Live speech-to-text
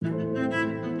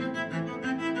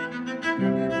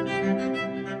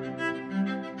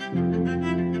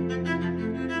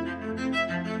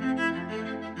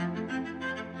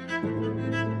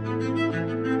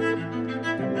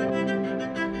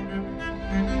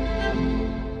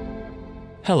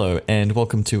Hello and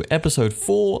welcome to episode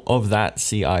 4 of That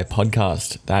CI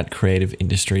podcast, That Creative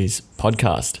Industries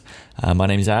podcast. My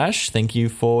name is Ash. Thank you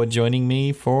for joining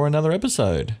me for another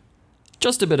episode.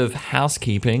 Just a bit of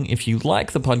housekeeping. If you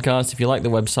like the podcast, if you like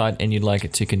the website and you'd like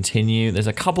it to continue, there's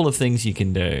a couple of things you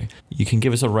can do. You can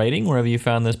give us a rating wherever you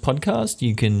found this podcast.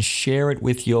 You can share it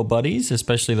with your buddies,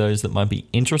 especially those that might be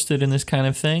interested in this kind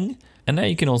of thing. And now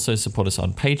you can also support us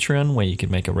on Patreon, where you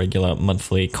can make a regular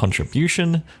monthly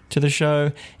contribution to the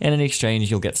show, and in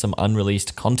exchange, you'll get some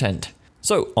unreleased content.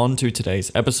 So, on to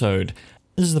today's episode.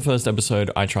 This is the first episode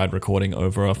I tried recording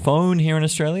over a phone here in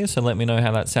Australia, so let me know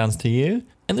how that sounds to you.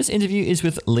 And this interview is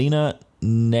with Lena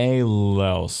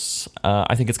Nahlous.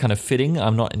 I think it's kind of fitting.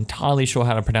 I'm not entirely sure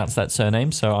how to pronounce that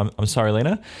surname, so I'm sorry,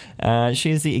 Lena.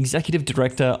 She is the Executive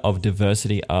Director of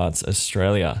Diversity Arts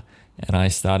Australia. And I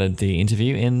started the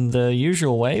interview in the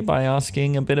usual way by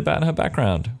asking a bit about her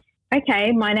background.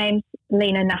 Okay, my name's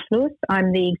Lena Nahlous.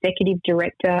 I'm the Executive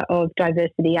Director of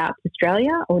Diversity Arts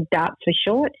Australia, or DART for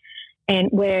short, and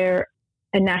we're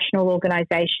a national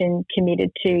organisation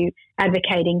committed to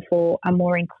advocating for a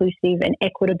more inclusive and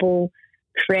equitable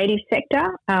creative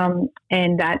sector,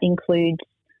 and that includes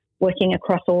working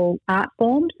across all art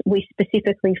forms. We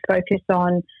specifically focus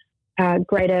on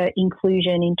greater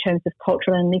inclusion in terms of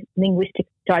cultural and linguistic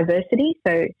diversity.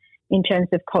 So in terms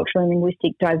of cultural and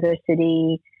linguistic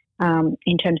diversity,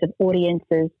 in terms of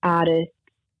audiences, artists,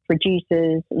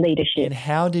 producers, leadership. And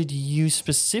how did you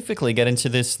specifically get into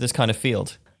this kind of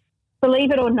field?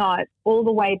 Believe it or not, all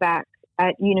the way back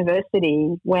at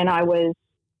university when I was,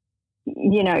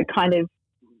 kind of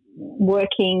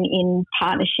working in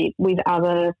partnership with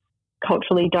other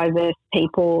culturally diverse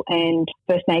people and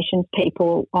First Nations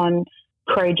people on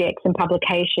projects and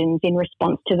publications in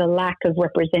response to the lack of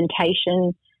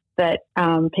representation that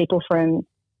people from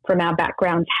our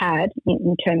backgrounds had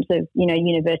in terms of,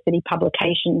 university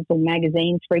publications or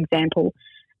magazines, for example.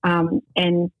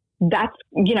 And that's,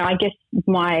 I guess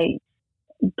my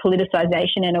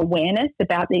politicisation and awareness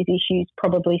about these issues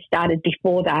probably started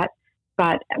before that.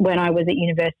 But when I was at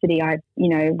university, I,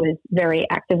 was very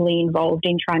actively involved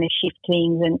in trying to shift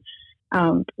things and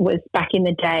was back in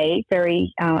the day,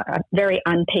 a very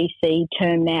un-PC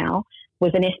term now,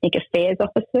 was an ethnic affairs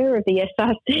officer of the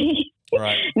SRC.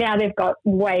 Right. Now they've got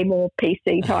way more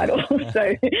PC titles.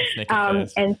 So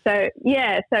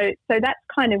that's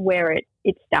kind of where it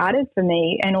started for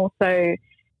me. And also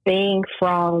being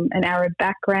from an Arab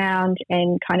background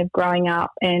and kind of growing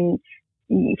up and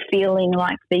feeling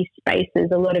like these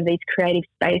spaces, a lot of these creative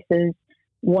spaces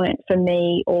weren't for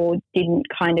me or didn't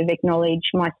kind of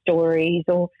acknowledge my stories,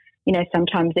 or,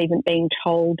 sometimes even being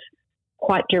told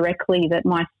quite directly that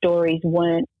my stories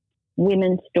weren't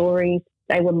women's stories,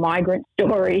 they were migrant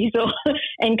stories,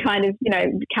 and kind of,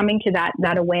 coming to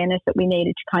that awareness that we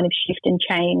needed to kind of shift and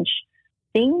change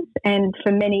things. And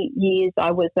for many years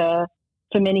I worked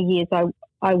in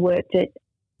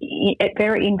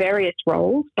various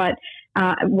roles, but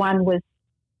one was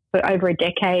for over a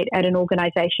decade at an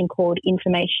organisation called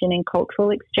Information and Cultural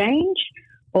Exchange,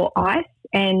 or ICE,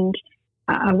 and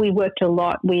we worked a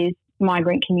lot with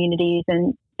migrant communities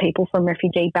and people from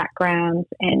refugee backgrounds,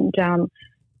 and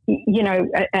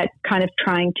at kind of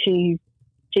trying to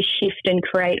shift and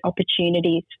create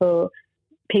opportunities for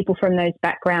people from those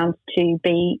backgrounds to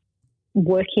be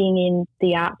working in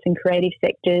the arts and creative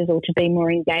sectors, or to be more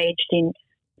engaged in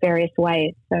various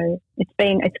ways. So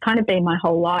it's kind of been my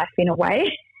whole life in a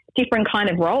way. Different kind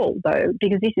of role though,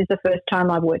 because this is the first time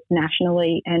I've worked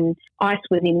nationally, and ICE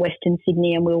was in Western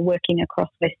Sydney and we were working across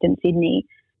Western Sydney,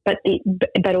 but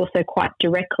also quite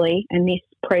directly. And this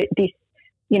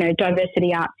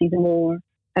diversity arts is more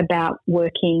about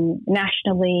working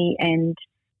nationally and,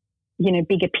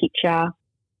 bigger picture.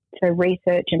 So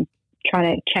research and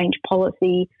trying to change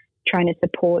policy, trying to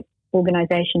support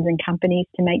organisations and companies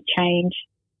to make change.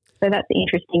 So that's the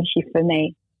interesting shift for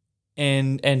me.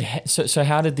 And so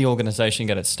how did the organisation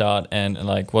get its start, and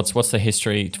what's the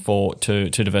history to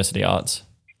diversity arts?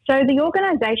 So the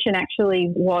organisation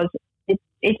actually was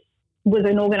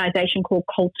an organisation called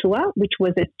Culture, which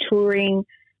was a touring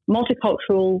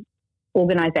multicultural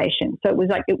organisation. So it was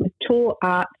tour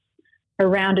arts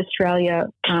around Australia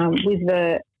with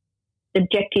the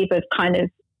objective of kind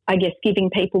of, I guess, giving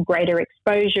people greater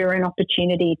exposure and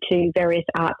opportunity to various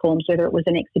art forms, whether it was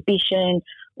an exhibition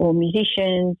or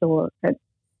musicians or a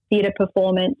theatre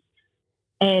performance.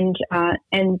 And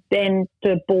then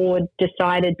the board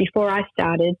decided before I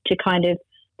started to kind of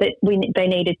that they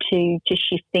needed to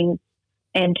shift things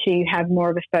and to have more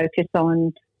of a focus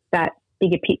on that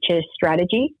bigger picture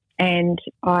strategy. And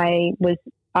I was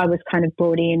kind of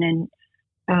brought in and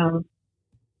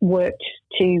worked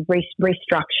to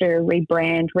restructure,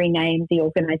 rebrand, rename the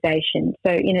organisation.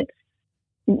 So in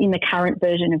the current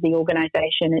version of the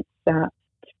organisation, it's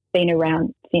been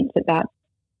around since about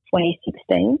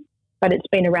 2016, but it's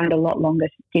been around a lot longer,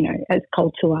 as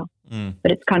Cultura.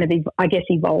 But it's kind of, I guess,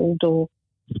 evolved or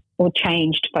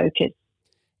changed focus.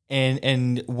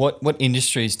 And what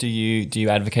industries do you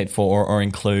advocate for or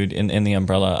include in the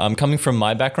umbrella? Coming from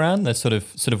my background, that sort of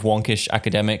wonkish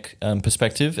academic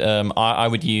perspective, I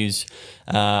would use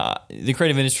the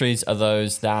creative industries are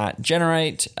those that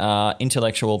generate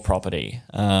intellectual property.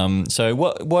 So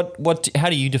how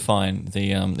do you define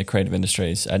the creative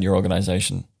industries at your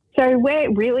organisation? So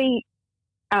we're really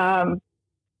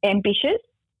ambitious.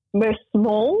 We're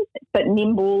small but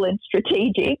nimble and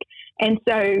strategic, and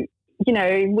so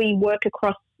we work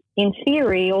across, in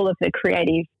theory, all of the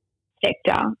creative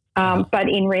sector. But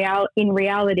in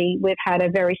reality, we've had a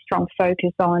very strong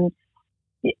focus on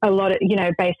a lot of,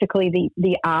 basically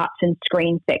the arts and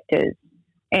screen sectors.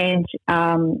 And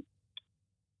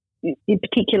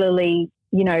particularly,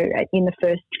 in the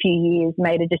first few years,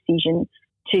 made a decision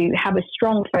to have a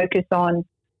strong focus on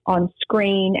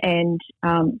screen and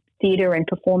theatre and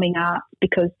performing arts,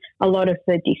 because a lot of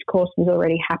the discourse was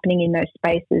already happening in those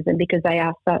spaces, and because they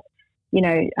are so,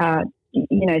 so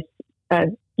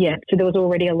there was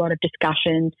already a lot of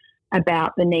discussion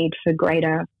about the need for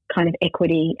greater kind of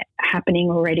equity happening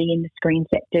already in the screen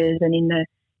sectors and in the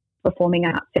performing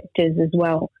arts sectors as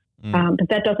well. But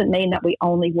that doesn't mean that we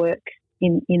only work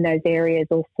in those areas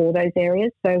or for those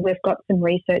areas. So we've got some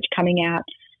research coming out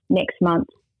next month,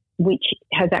 which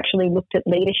has actually looked at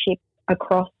leadership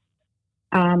across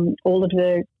all of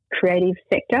the creative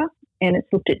sector, and it's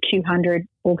looked at 200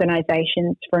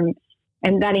 organisations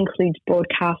and that includes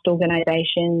broadcast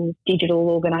organisations, digital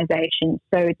organisations.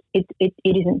 So it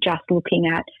isn't just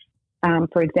looking at,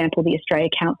 for example, the Australia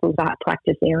Council's art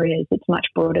practice areas. It's much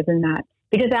broader than that,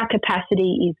 because our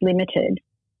capacity is limited.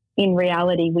 In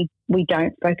reality, we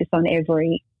don't focus on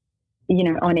every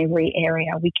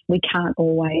area. We can't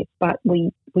always, but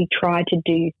we try to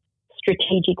do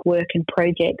strategic work and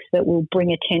projects that will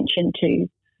bring attention to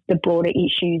the broader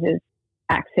issues of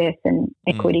access and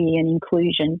equity and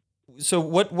inclusion. So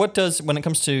what does, when it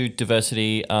comes to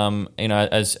diversity,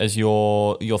 as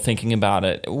you're thinking about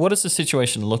it, what does the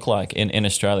situation look like in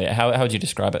Australia? How would you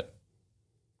describe it?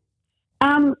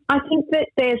 I think that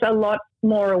there's a lot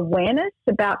more awareness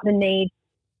about the need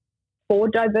for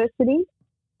diversity,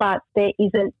 but there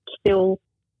isn't still,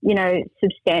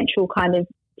 substantial kind of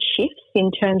shifts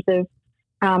in terms of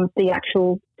the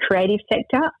actual creative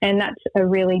sector, and that's a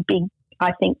really big,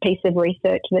 I think, piece of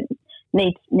research that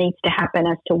needs to happen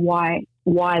as to why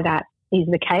that is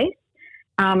the case.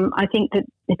 I think that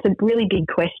it's a really big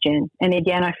question, and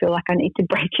again, I feel like I need to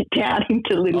break it down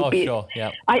into little bits. Sure,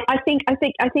 yeah. I think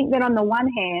that on the one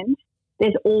hand,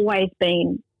 there's always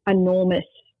been enormous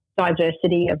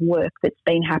diversity of work that's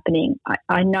been happening.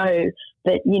 I know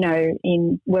that,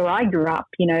 in where I grew up,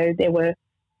 there were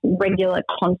regular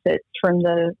concerts from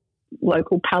the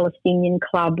local Palestinian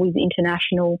club with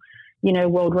international,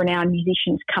 world-renowned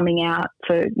musicians coming out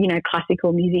for,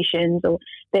 classical musicians. Or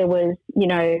there was,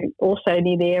 also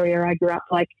near the area I grew up,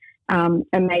 like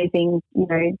amazing,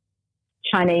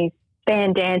 Chinese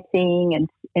band dancing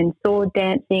and sword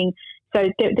dancing. So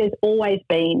there's always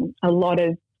been a lot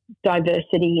of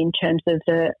diversity in terms of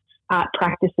the art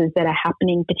practices that are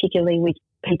happening, particularly with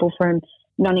people from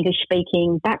non-English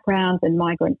speaking backgrounds and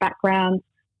migrant backgrounds,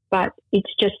 but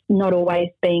it's just not always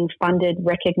being funded,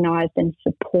 recognised and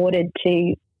supported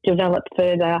to develop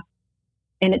further,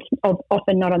 and it's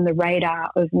often not on the radar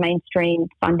of mainstream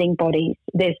funding bodies.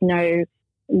 There's no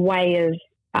way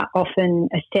of often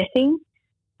assessing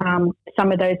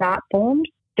some of those art forms.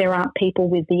 There aren't people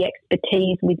with the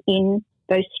expertise within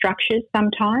those structures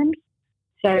sometimes.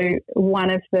 So one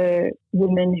of the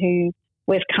women who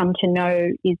we've come to know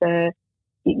is an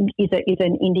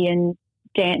Indian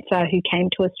dancer who came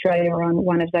to Australia on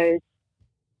one of those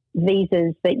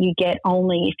visas that you get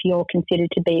only if you're considered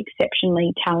to be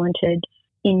exceptionally talented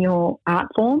in your art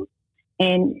form.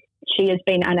 And she has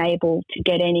been unable to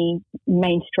get any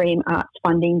mainstream arts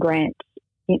funding grants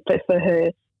for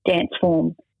her dance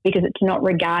form because it's not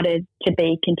regarded to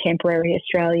be contemporary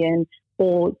Australian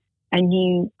or a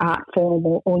new art form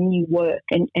or new work.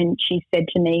 And she said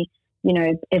to me,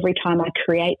 every time I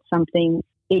create something,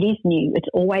 it is new. It's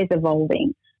always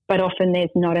evolving. But often there's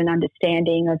not an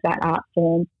understanding of that art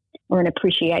form or an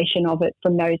appreciation of it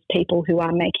from those people who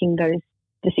are making those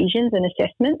decisions and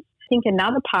assessments. I think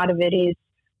another part of it is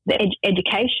the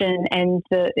education and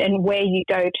where you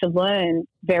go to learn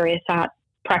various art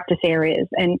practice areas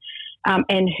and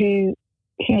who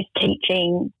who's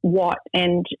teaching what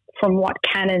and from what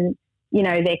canon,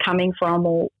 they're coming from,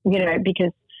 or,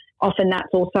 because often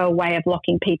that's also a way of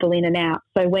locking people in and out.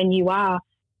 So when you are,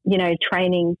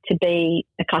 training to be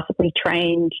a classically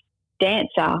trained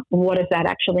dancer, what does that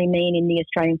actually mean in the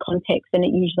Australian context? And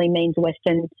it usually means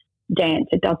Western dance.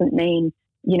 It doesn't mean,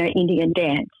 Indian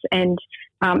dance. And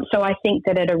so I think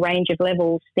that at a range of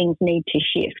levels, things need to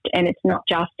shift. And it's not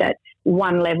just at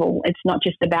one level. It's not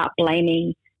just about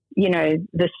blaming,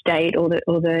 the state or the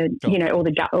Sure.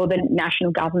 or the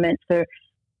national government for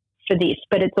this.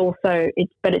 But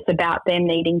it's about them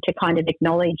needing to kind of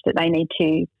acknowledge that they need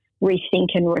to rethink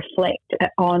and reflect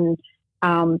on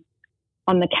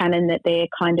the canon that they're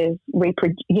kind of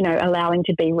allowing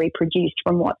to be reproduced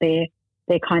from what they're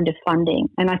kind of funding.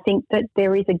 And I think that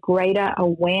there is a greater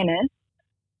awareness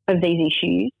of these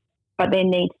issues, but there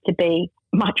needs to be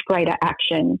much greater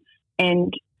action,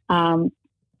 and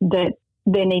that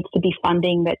there needs to be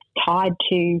funding that's tied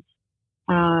to,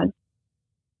 I'm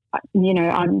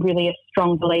really a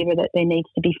strong believer that there needs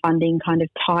to be funding kind of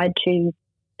tied to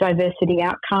diversity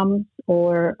outcomes,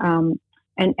 or and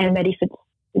that if it's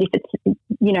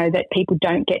that people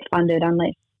don't get funded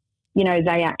unless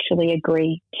they actually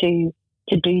agree to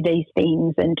do these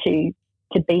things and to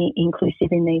be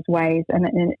inclusive in these ways,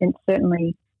 and it's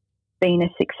certainly been a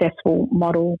successful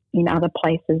model in other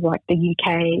places like the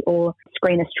UK or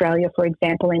Screen Australia, for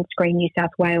example, and Screen New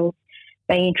South Wales.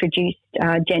 They introduced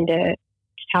gender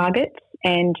targets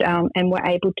and were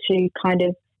able to kind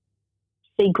of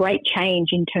see great change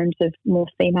in terms of more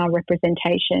female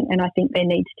representation. And I think there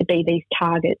needs to be these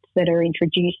targets that are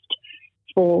introduced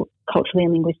for culturally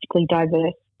and linguistically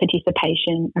diverse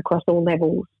participation across all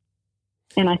levels.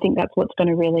 And I think that's what's going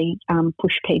to really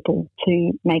push people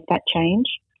to make that change,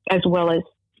 as well as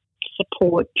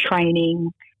support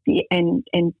training and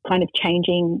kind of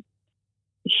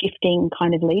shifting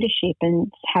kind of leadership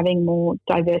and having more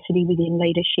diversity within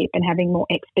leadership and having more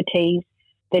expertise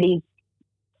that is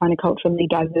kind of culturally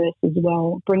diverse as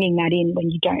well, bringing that in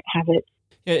when you don't have it.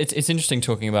 Yeah, it's interesting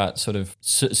talking about sort of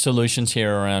solutions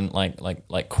here around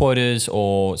like quotas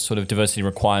or sort of diversity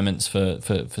requirements for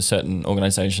certain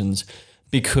organizations,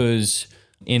 because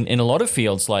in a lot of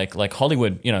fields like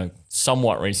Hollywood,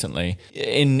 somewhat recently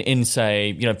in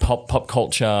say pop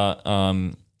culture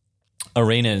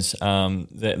arenas,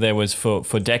 there was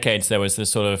for decades there was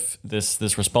this sort of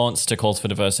this response to calls for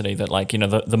diversity that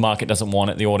the market doesn't want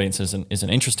it, the audience isn't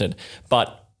interested,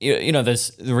 but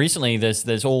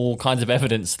there's all kinds of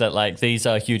evidence that these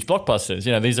are huge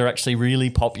blockbusters. These are actually really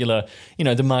popular.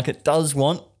 The market does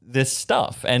want this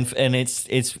stuff, and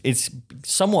it's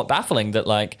somewhat baffling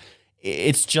that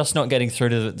it's just not getting through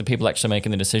to the people actually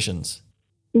making the decisions.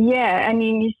 Yeah, I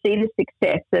mean, you see the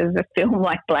success of a film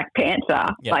like Black Panther.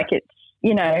 Yeah.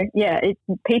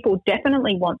 People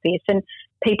definitely want this, and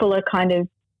people are kind of.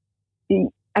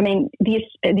 I mean, the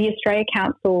Australia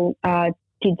Council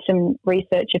did some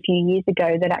research a few years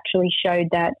ago that actually showed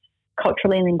that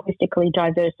culturally and linguistically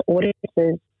diverse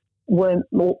audiences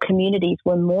communities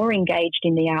were more engaged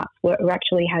in the arts, were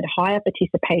actually had higher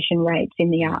participation rates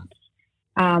in the arts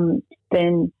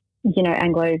than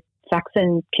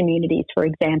Anglo-Saxon communities, for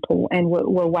example, and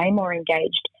were way more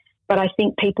engaged. But I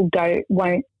think people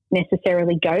won't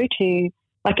necessarily go to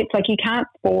it's like you can't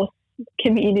force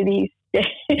communities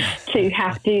to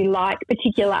have to like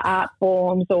particular art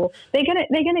forms, or they're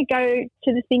gonna go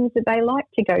to the things that they like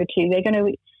to go to. They're gonna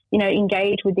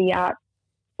engage with the art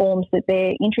forms that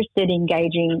they're interested in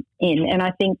engaging in. And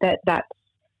I think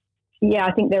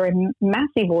I think there are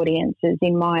massive audiences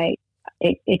in my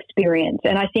experience.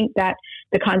 And I think that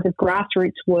the kinds of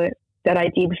grassroots work that I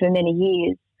did for many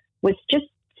years was just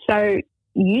so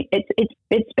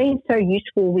it's been so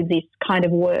useful with this kind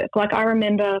of work. Like I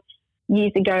remember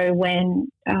years ago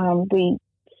when we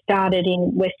started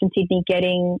in Western Sydney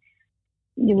getting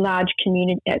large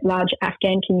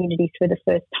Afghan communities for the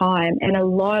first time, and a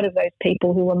lot of those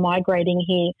people who were migrating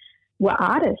here were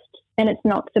artists. And it's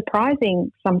not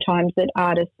surprising sometimes that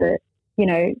artists are,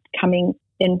 coming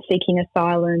and seeking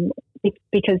asylum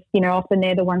because, often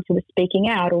they're the ones who are speaking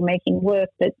out or making work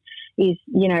that is,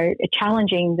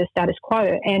 challenging the status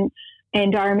quo. And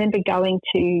I remember going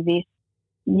to this,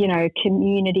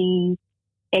 community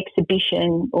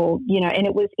exhibition and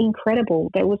it was incredible.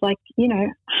 There was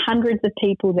hundreds of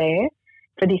people there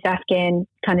for this Afghan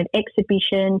kind of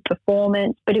exhibition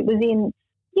performance, but it was in,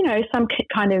 some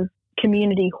kind of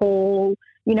community hall.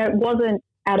 It wasn't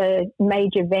at a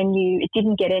major venue. It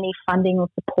didn't get any funding or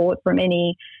support from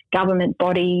any government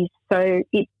bodies. So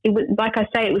it was, like I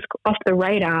say, it was off the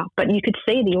radar, but you could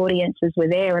see the audiences were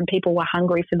there and people were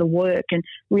hungry for the work and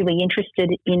really interested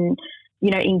in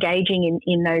engaging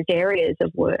in those areas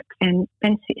of work. And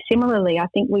similarly, I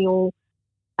think we all,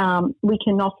 we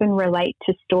can often relate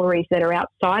to stories that are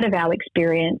outside of our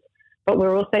experience, but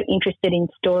we're also interested in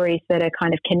stories that are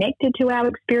kind of connected to our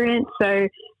experience. So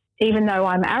even though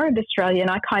I'm Arab Australian,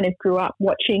 I kind of grew up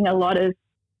watching a lot of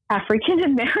African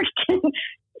American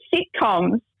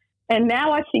sitcoms. And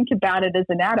now I think about it as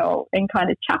an adult and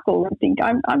kind of chuckle and think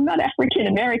I'm not African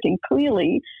American,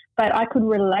 clearly, but I could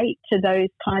relate to those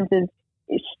kinds of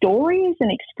stories and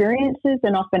experiences,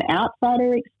 and often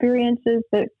outsider experiences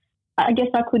that I guess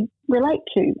I could relate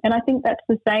to. And I think that's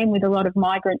the same with a lot of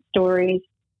migrant stories,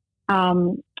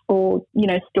 or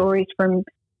stories from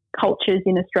cultures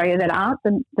in Australia that aren't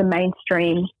the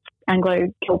mainstream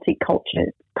Anglo-Celtic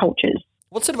cultures.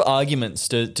 What sort of arguments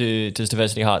does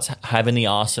Diversity Hearts have in the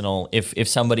arsenal if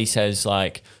somebody says,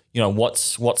 like,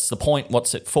 what's the point?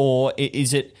 What's it for?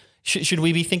 Is it should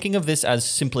we be thinking of this as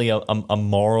simply a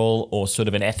moral or sort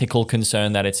of an ethical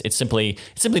concern that it's simply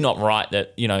not right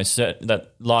that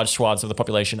that large swaths of the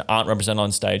population aren't represented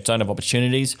on stage, don't have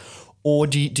opportunities? Or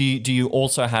do you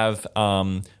also have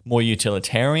more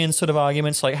utilitarian sort of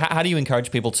arguments? Like, how do you encourage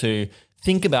people to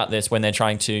think about this when they're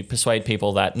trying to persuade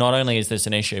people that not only is this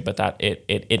an issue, but that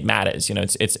it matters?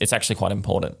 It's actually quite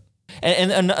important.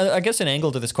 And I guess an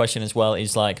angle to this question as well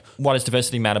is, like, why does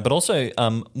diversity matter? But also,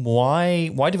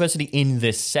 why diversity in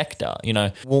this sector?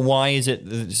 Why is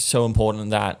it so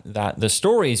important that the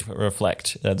stories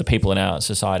reflect the people in our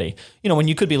society? When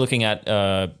you could be looking at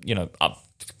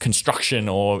construction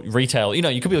or retail,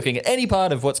 you could be looking at any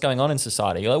part of what's going on in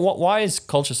society. Like, why is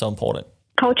culture so important?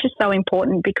 Culture is so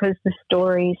important because the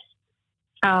stories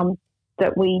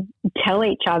that we tell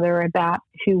each other about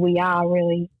who we are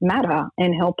really matter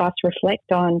and help us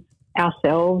reflect on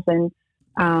ourselves and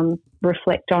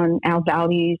reflect on our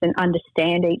values and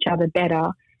understand each other better,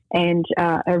 and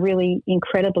are really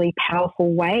incredibly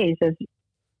powerful ways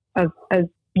of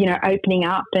opening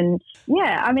up. And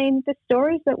the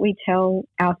stories that we tell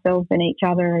ourselves and each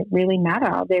other really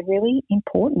matter. They're really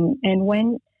important. And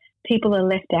when people are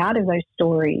left out of those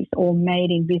stories or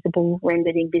made invisible,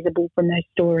 rendered invisible from those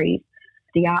stories,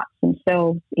 the arts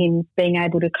themselves, in being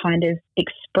able to kind of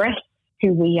express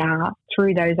who we are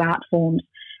through those art forms,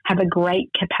 have a great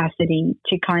capacity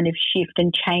to kind of shift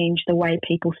and change the way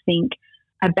people think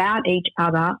about each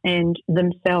other and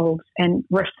themselves, and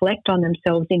reflect on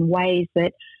themselves in ways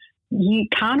that you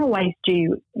can't always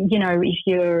do. If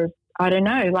you're, I don't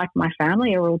know, like my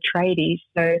family are all tradies.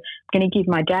 So I'm going to give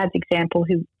my dad's example,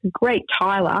 who's great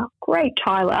tiler,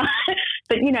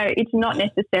 but it's not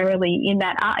necessarily in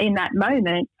that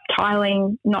moment.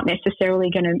 Tiling not necessarily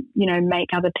going to make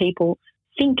other people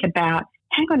think about,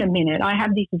 hang on a minute, I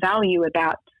have this value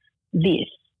about this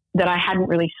that I hadn't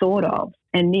really thought of,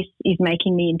 and this is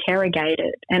making me interrogate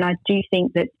it. And I do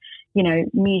think that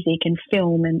music and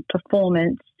film and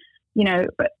performance,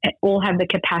 all have the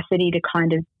capacity to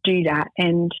kind of do that,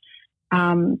 and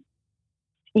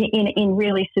in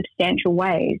really substantial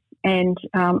ways, and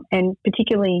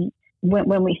particularly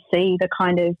when we see the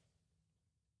kind of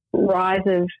rise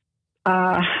of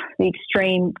the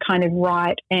extreme kind of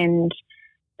right and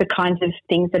the kinds of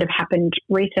things that have happened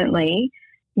recently,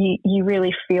 you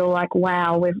really feel like,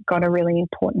 wow, we've got a really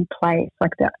important place.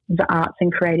 Like the arts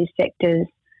and creative sectors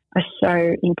are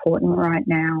so important right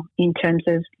now in terms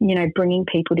of, bringing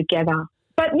people together.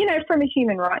 But, from a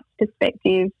human rights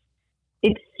perspective,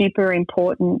 it's super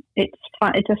important. It's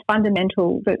a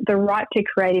fundamental, the right to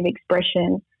creative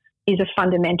expression is a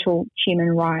fundamental human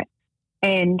right.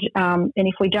 And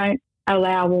if we don't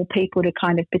allow all people to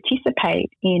kind of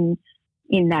participate in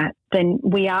that, then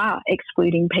we are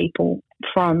excluding people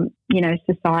from,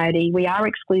 society. We are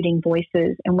excluding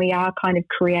voices, and we are kind of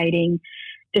creating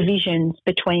divisions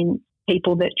between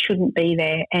people that shouldn't be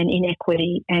there, and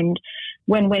inequity. And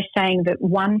when we're saying that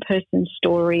one person's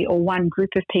story or one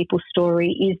group of people's story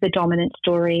is the dominant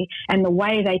story, and the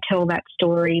way they tell that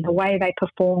story, the way they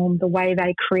perform, the way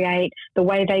they create, the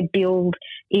way they build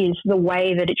is the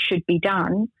way that it should be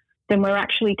done, then we're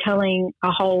actually telling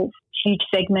a whole huge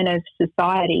segment of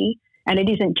society. And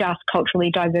it isn't just culturally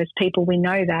diverse people. We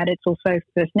know that. It's also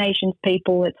First Nations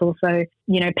people. It's also,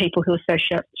 people who are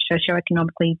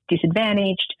socioeconomically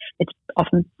disadvantaged. It's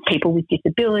often people with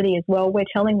disability as well. We're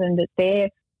telling them that their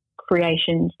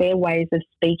creations, their ways of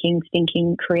speaking,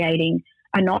 thinking, creating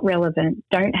are not relevant,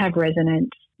 don't have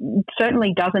resonance,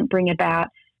 certainly doesn't bring about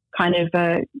kind of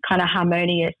a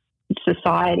harmonious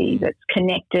society that's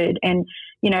connected. And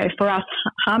for us,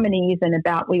 harmony isn't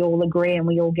about we all agree and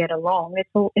we all get along.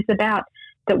 It's about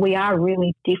that we are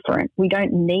really different. We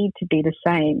don't need to be the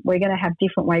same. We're going to have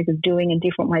different ways of doing and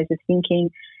different ways of thinking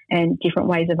and different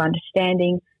ways of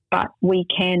understanding. but we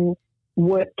can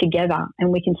work together and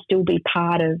we can still be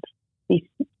part of this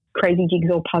crazy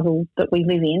jigsaw puzzle that we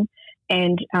live in.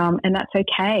 And that's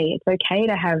okay. It's okay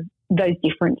to have those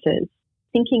differences.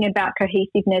 Thinking about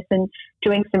cohesiveness and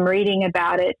doing some reading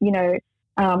about it,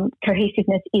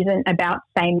 cohesiveness isn't about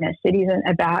sameness. It isn't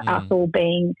about us all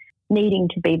needing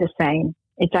to be the same.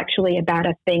 It's actually about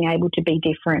us being able to be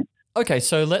different. Okay,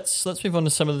 so let's move on to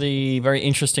some of the very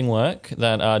interesting work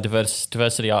that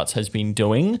Diversity Arts has been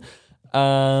doing.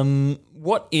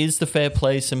 What is the Fair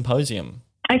Play Symposium?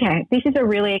 Okay, this is a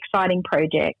really exciting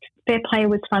project. Fair Play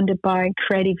was funded by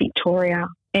Creative Victoria,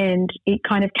 and it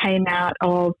kind of came out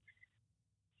of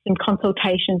some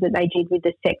consultations that they did with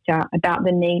the sector about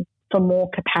the need for more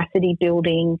capacity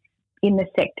building in the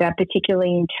sector,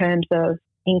 particularly in terms of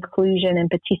inclusion and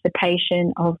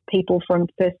participation of people from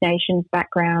First Nations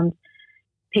backgrounds,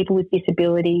 people with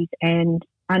disabilities, and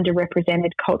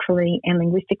underrepresented culturally and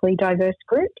linguistically diverse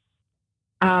groups.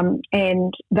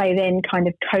 And they then kind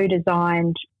of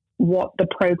co-designed what the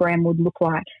program would look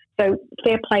like. So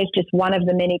Fair Play is just one of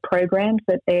the many programs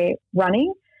that they're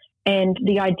running. And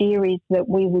the idea is that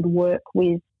we would work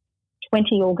with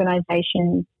 20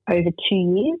 organisations over 2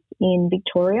 years in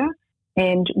Victoria,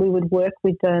 and we would work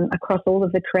with them across all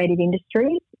of the creative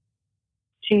industries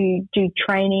to do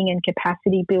training and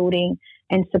capacity building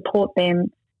and support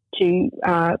them to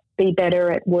be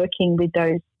better at working with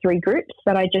those three groups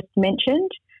that I just mentioned,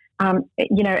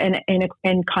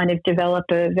 and kind of develop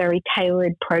a very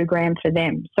tailored program for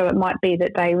them. So it might be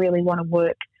that they really want to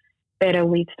work better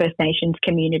with First Nations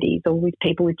communities or with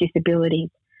people with disabilities.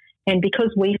 And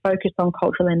because we focus on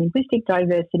cultural and linguistic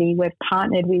diversity, we've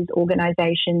partnered with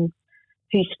organisations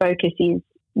whose focus is,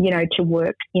 to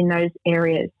work in those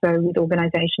areas. So with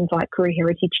organisations like Koori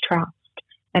Heritage Trust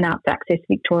and Arts Access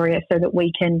Victoria, so that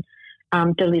we can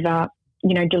deliver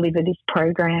this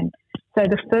program. So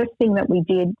the first thing that we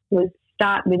did was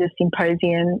start with a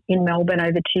symposium in Melbourne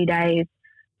over 2 days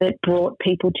that brought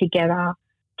people together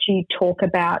to talk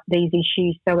about these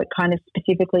issues. So it kind of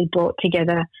specifically brought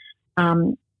together,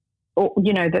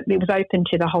 that it was open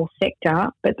to the whole sector,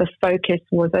 but the focus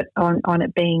was on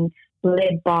it being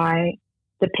led by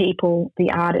the people,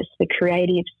 the artists, the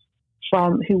creatives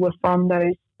who were from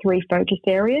those three focused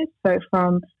areas. So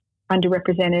from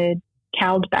underrepresented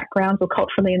CALD backgrounds or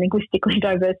culturally and linguistically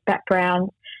diverse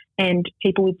backgrounds, and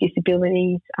people with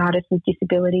disabilities, artists with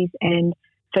disabilities, and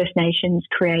First Nations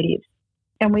creatives.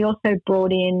 And we also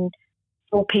brought in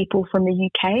 4 people from the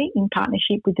UK in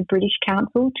partnership with the British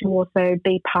Council to also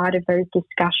be part of those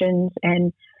discussions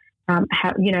and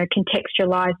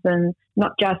contextualise them,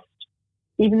 not just,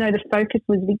 even though the focus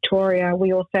was Victoria,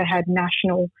 we also had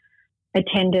national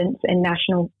attendance and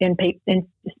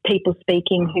people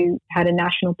speaking who had a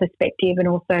national perspective and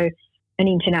also an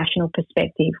international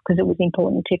perspective, because it was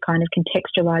important to kind of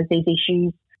contextualise these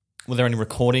issues. Were there any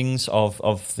recordings of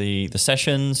the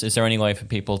sessions? Is there any way for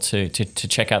people to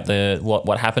check out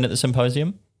what happened at the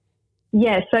symposium?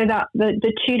 Yeah, so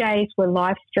the 2 days were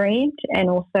live streamed and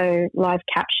also live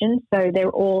captioned, so they're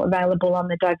all available on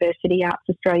the Diversity Arts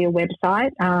Australia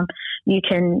website. You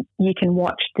can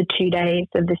watch the 2 days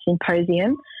of the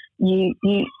symposium. You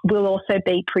will also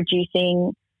be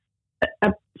producing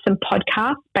some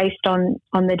podcasts based on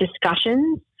the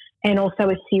discussions, and also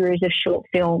a series of short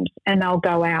films, and they'll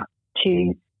go out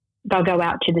to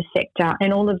the sector,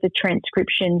 and all of the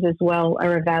transcriptions as well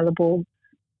are available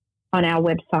on our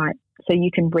website, so you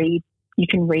can read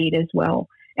as well.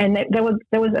 And there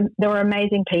were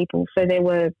amazing people. So there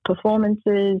were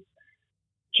performances,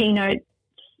 keynote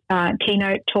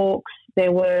talks.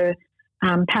 There were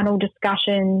panel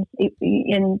discussions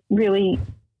and really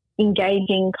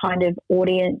engaging kind of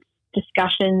audience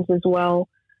discussions as well.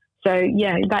 So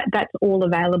yeah, that's all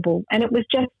available, and it was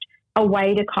just a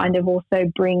way to kind of also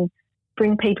bring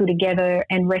people together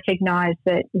and recognise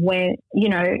that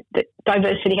that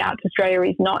Diversity Arts Australia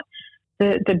is not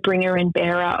the bringer and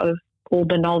bearer of all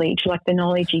the knowledge. Like, the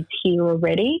knowledge is here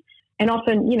already, and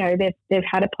often they've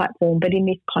had a platform, but in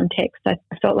this context, I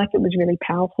felt like it was really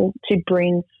powerful to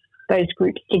bring those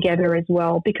groups together as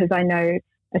well, because I know,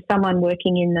 as someone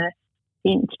working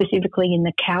specifically in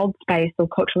the CALD space or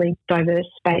culturally diverse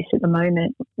space at the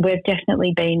moment, we've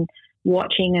definitely been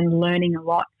watching and learning a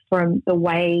lot from the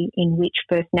way in which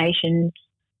First Nations,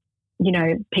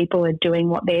 people are doing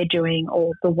what they're doing,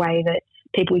 or the way that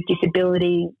people with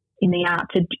disability in the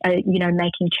arts are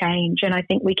making change. And I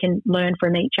think we can learn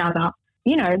from each other.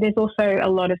 There's also a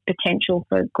lot of potential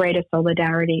for greater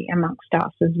solidarity amongst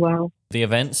us as well. The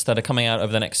events that are coming out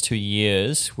over the next 2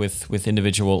 years with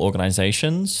individual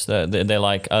organisations, they're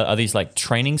like, are these like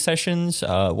training sessions?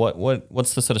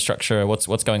 What's the sort of structure?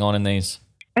 What's going on in these?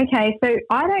 Okay, so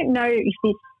I don't know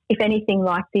if anything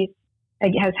like this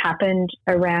has happened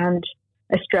around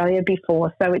Australia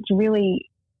before. So it's a really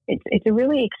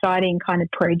exciting kind of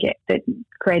project that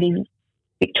Creative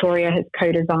Victoria has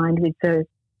co-designed with the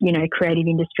creative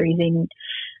industries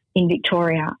in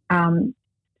Victoria.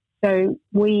 So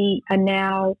we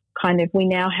now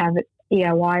have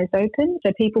EOIs open,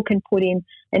 so people can put in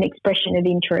an expression of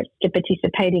interest to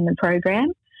participate in the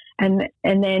program, and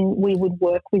then we would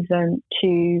work with them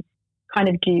to kind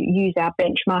of use our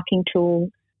benchmarking tool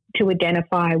to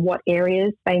identify what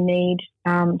areas they need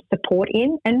support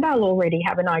in, and they'll already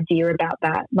have an idea about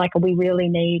that. Like, we really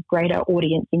need greater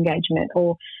audience engagement,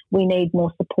 or we need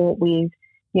more support with,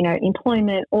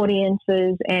 employment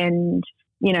audiences, and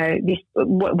this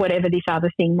whatever this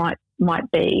other thing might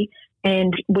be.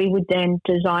 And we would then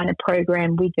design a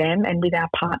program with them and with our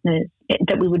partners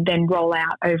that we would then roll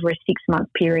out over a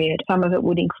 6-month period. Some of it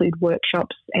would include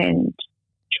workshops and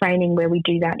training where we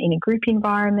do that in a group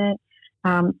environment.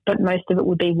 But most of it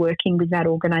would be working with that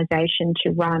organisation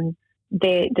to run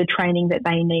the training that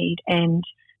they need, and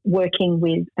working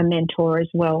with a mentor as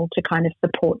well to kind of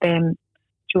support them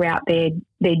throughout their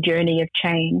journey of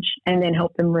change, and then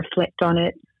help them reflect on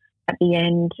it at the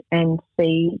end and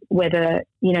see whether,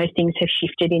 things have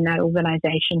shifted in that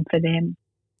organisation for them.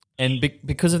 And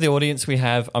because of the audience we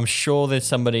have, I'm sure there's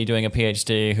somebody doing a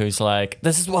PhD who's like,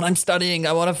 "This is what I'm studying.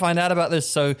 I want to find out about this."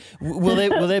 So, will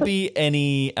there be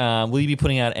any? Will you be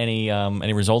putting out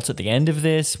any results at the end of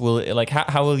this?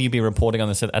 How will you be reporting on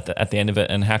this at the end of it?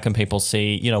 And how can people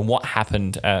see what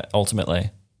happened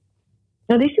ultimately?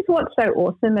 So this is what's so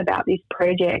awesome about this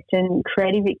project, and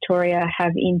Creative Victoria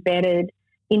have embedded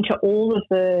into all of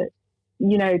the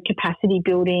capacity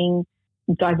building,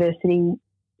 diversity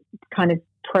kind of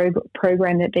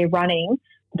program that they're running,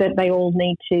 that they all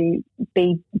need to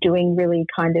be doing really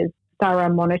kind of thorough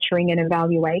monitoring and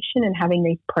evaluation and having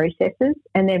these processes.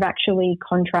 And they've actually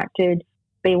contracted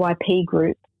BYP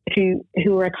Group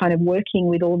who are kind of working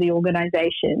with all the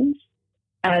organisations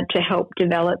to help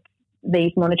develop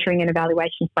these monitoring and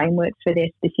evaluation frameworks for their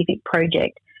specific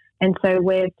project. And so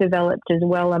we've developed as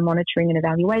well a monitoring and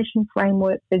evaluation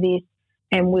framework for this,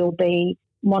 and we'll be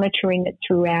monitoring it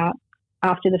throughout.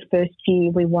 After the first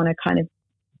year, we want to kind of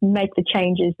make the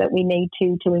changes that we need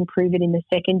to improve it in the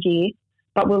second year.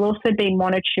 But we'll also be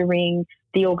monitoring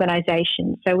the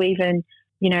organisation. So even,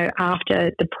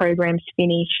 after the program's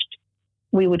finished,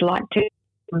 we would like to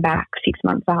come back 6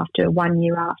 months after, 1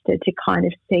 year after, to kind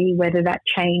of see whether that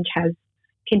change has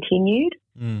continued,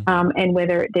 and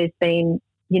whether there's been,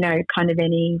 kind of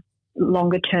any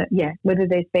whether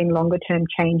there's been longer term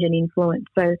change and influence.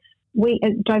 So we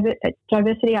at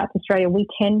Diversity Arts Australia, we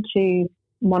tend to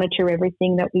monitor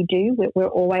everything that we do. We're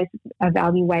always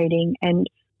evaluating and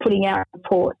putting out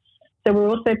reports. So we're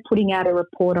also putting out a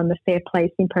report on the Fair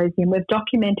Play Symposium. We've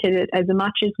documented it as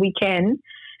much as we can.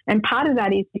 And part of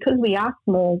that is because we are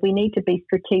small, we need to be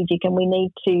strategic and we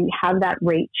need to have that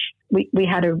reach. We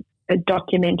had a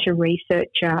documentary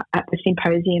researcher at the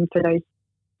symposium for those.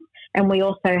 And we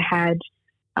also had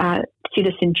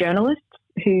citizen journalists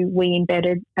who we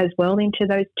embedded as well into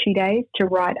those 2 days to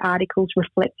write articles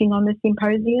reflecting on the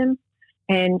symposium.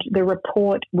 And the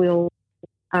report will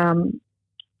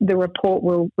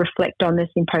reflect on the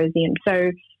symposium.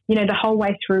 So, the whole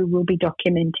way through we'll be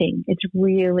documenting. It's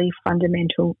really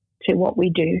fundamental to what we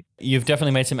do. You've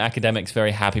definitely made some academics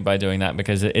very happy by doing that,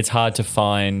 because it's hard to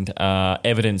find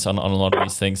evidence on a lot of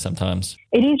these things sometimes.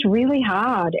 It is really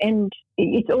hard, and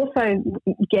it's also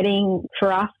getting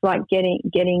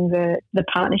the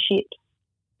partnerships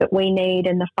that we need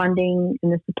and the funding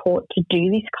and the support to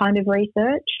do this kind of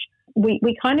research.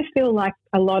 We kind of feel like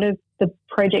a lot of the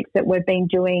projects that we've been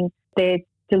doing, they're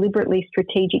deliberately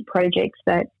strategic projects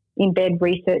that embed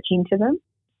research into them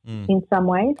in some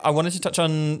ways. I wanted to touch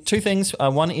on two things.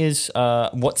 One is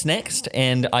what's next,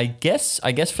 and I guess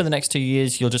for the next 2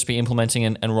 years you'll just be implementing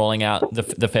and rolling out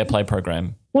the Fair Play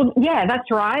program. Well, yeah, that's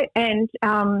right. And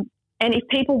if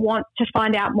people want to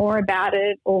find out more about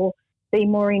it or be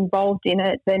more involved in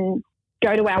it, then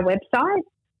go to our website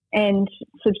and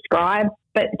subscribe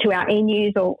to our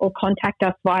e-news or contact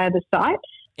us via the site.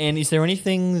 And is there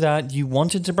anything that you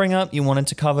wanted to bring up, you wanted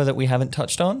to cover that we haven't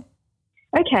touched on?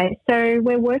 Okay, so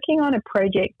we're working on a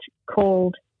project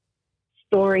called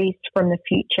Stories from the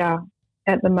Future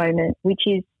at the moment, which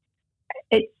is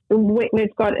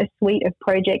we've got a suite of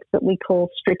projects that we call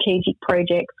strategic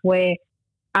projects, where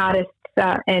artists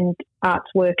and arts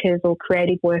workers or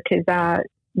creative workers are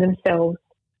themselves,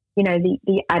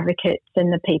 the advocates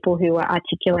and the people who are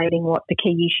articulating what the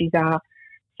key issues are.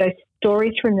 So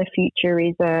Stories from the Future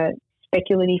is a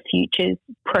speculative futures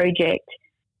project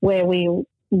where we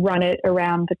run it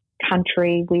around the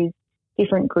country with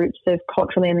different groups of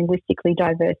culturally and linguistically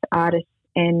diverse artists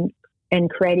and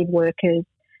creative workers,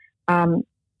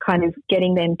 kind of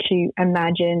getting them to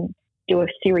imagine, do a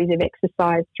series of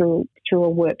exercise through a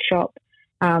workshop,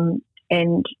 and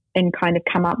kind of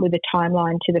come up with a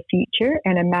timeline to the future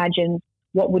and imagine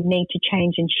what would need to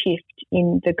change and shift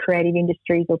in the creative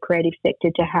industries or creative sector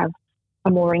to have a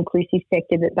more inclusive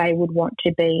sector that they would want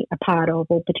to be a part of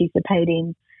or participate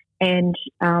in. And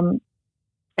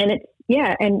it's,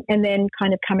 and then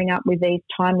kind of coming up with these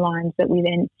timelines that we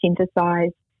then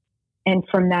synthesize, and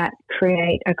from that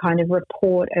create a kind of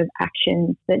report of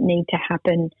actions that need to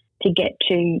happen to get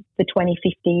to the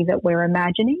 2050 that we're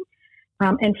imagining.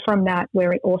 And from that,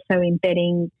 we're also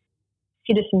embedding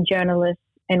citizen journalists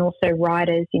and also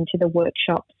writers into the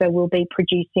workshop. So we'll be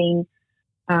producing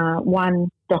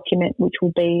one document, which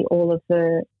will be all of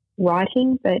the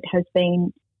writing that has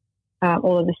been,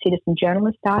 all of the citizen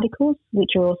journalist articles,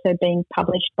 which are also being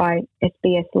published by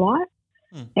SBS Live.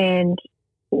 And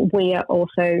we are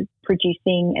also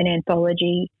producing an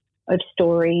anthology of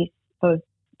stories of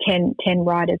 10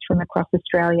 writers from across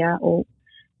Australia, or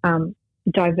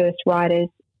diverse writers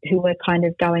who are kind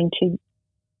of going to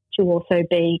also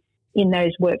be in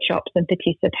those workshops and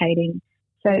participating.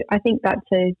 So I think that's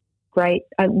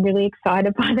I'm really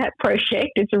excited by that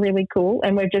project. It's really cool.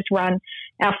 And we've just run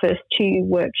our first 2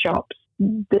 workshops.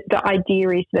 The idea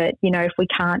is that, if we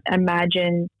can't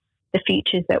imagine the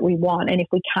futures that we want, and if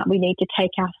we can't, we need to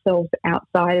take ourselves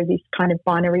outside of this kind of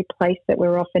binary place that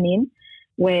we're often in,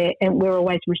 and we're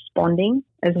always responding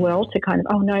as well to kind of,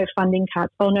 oh no, funding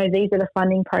cuts, oh no, these are the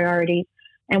funding priorities,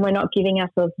 and we're not giving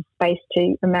ourselves the space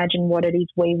to imagine what it is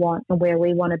we want and where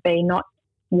we want to be, not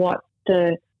what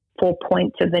the 4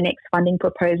 points of the next funding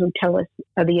proposal tell us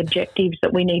are the objectives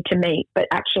that we need to meet, but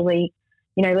actually,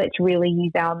 let's really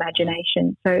use our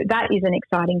imagination. So that is an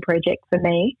exciting project for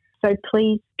me. So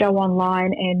please go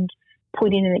online and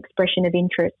put in an expression of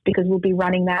interest, because we'll be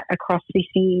running that across this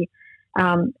year.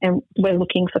 And we're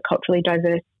looking for culturally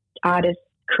diverse artists,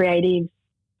 creatives,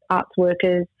 arts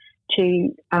workers to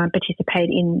participate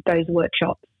in those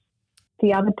workshops.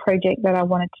 The other project that I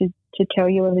wanted to tell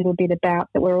you a little bit about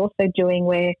that we're also doing,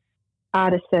 where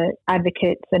artists are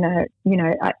advocates and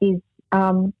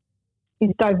is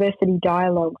Diversity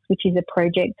Dialogues, which is a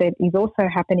project that is also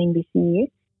happening this year,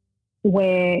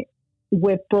 where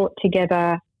we've brought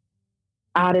together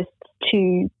artists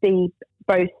to be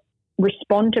both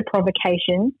respond to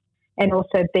provocation and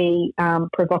also be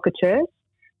provocateurs,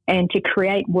 and to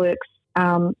create works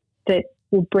that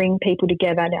will bring people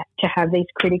together to have these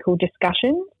critical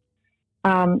discussions.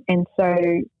 And so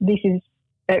this is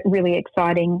a really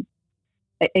exciting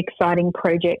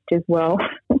project as well.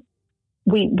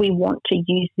 We want to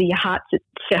use the arts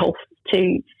itself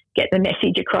to get the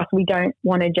message across. We don't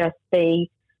want to just be,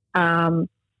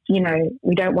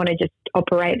 we don't want to just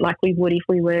operate like we would if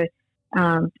we were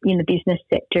in the business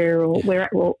sector, or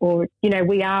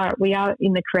we are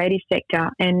in the creative sector,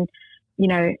 and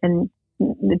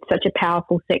it's such a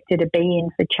powerful sector to be in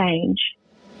for change.